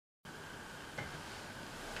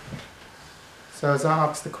So as I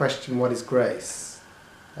asked the question, what is grace?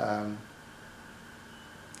 So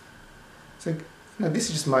this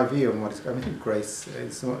is just my view on what is. I think grace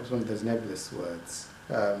is not one of those nebulous words.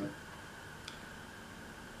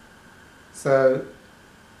 So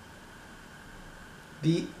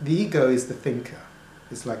the ego is the thinker.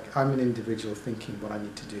 It's like I'm an individual thinking what I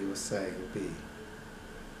need to do or say or be,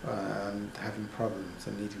 and having problems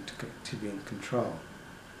and needing to be in control.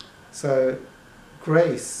 So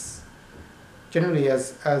grace, generally, I'd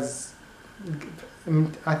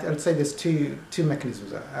say there's two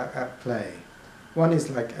mechanisms at play. One is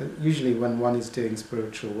like usually when one is doing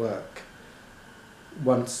spiritual work,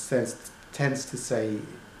 one tends to say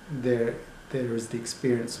there is the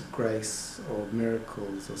experience of grace or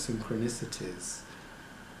miracles or synchronicities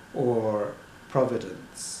or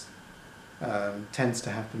providence tends to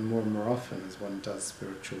happen more and more often as one does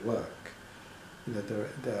spiritual work.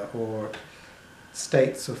 Or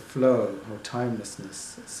states of flow or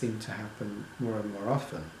timelessness seem to happen more and more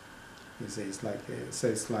often. You see, so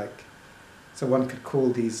one could call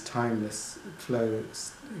these timeless flow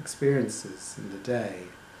experiences in the day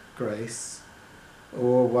grace,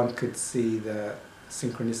 or one could see the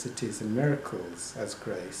synchronicities and miracles as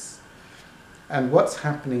grace. And what's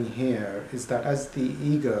happening here is that as the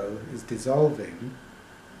ego is dissolving,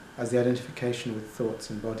 as the identification with thoughts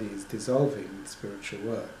and body is dissolving with spiritual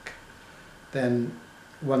work, then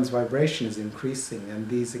one's vibration is increasing, and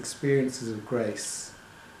these experiences of grace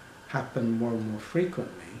happen more and more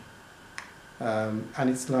frequently. And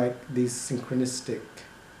it's like these synchronistic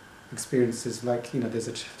experiences, like, there's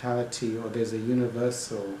a totality or there's a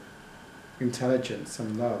universal intelligence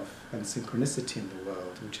and love and synchronicity in the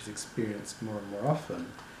world, which is experienced more and more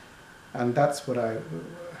often. And that's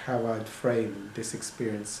how I'd frame this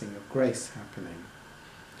experiencing of grace happening.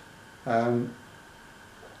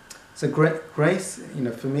 So grace,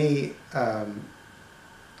 for me,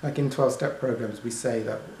 like in 12-step programs, we say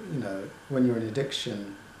that, when you're in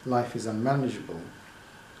addiction, life is unmanageable,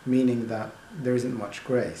 meaning that there isn't much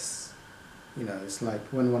grace. It's like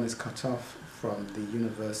when one is cut off from the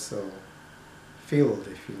universal field,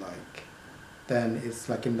 if you like, then it's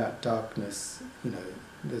like in that darkness,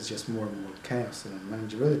 there's just more and more chaos and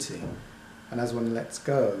unmanageability. And as one lets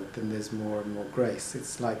go, then there's more and more grace.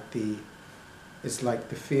 It's like the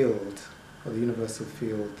field, or the universal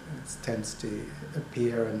field, tends to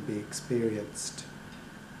appear and be experienced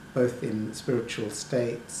both in spiritual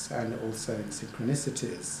states and also in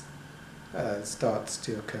synchronicities, starts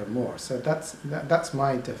to occur more. So that's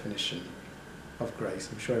my definition of grace.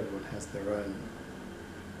 I'm sure everyone has their own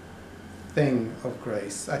thing of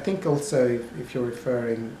grace. I think also, if you're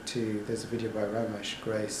referring to, there's a video by Ramesh,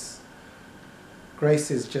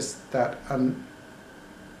 grace is just that,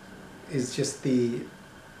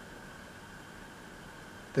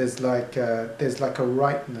 there's like a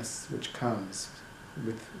rightness which comes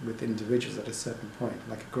with individuals at a certain point,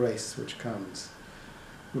 like a grace which comes,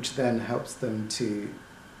 which then helps them to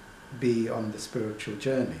be on the spiritual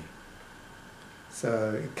journey.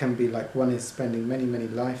 So it can be like one is spending many, many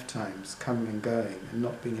lifetimes coming and going and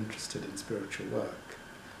not being interested in spiritual work,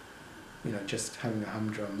 just having a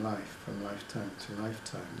humdrum life from lifetime to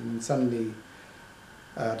lifetime. And suddenly,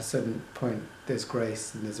 at a certain point, there's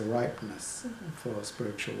grace and there's a ripeness for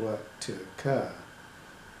spiritual work to occur.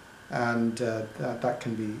 And that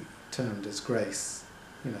can be termed as grace.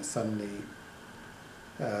 Suddenly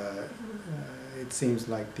it seems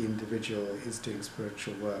like the individual is doing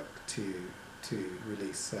spiritual work to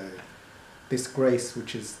release. So this grace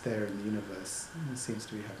which is there in the universe seems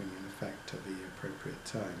to be having an effect at the appropriate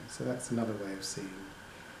time. So that's another way of seeing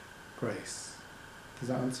grace. Does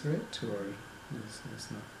that answer it, or it's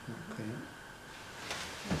not clear?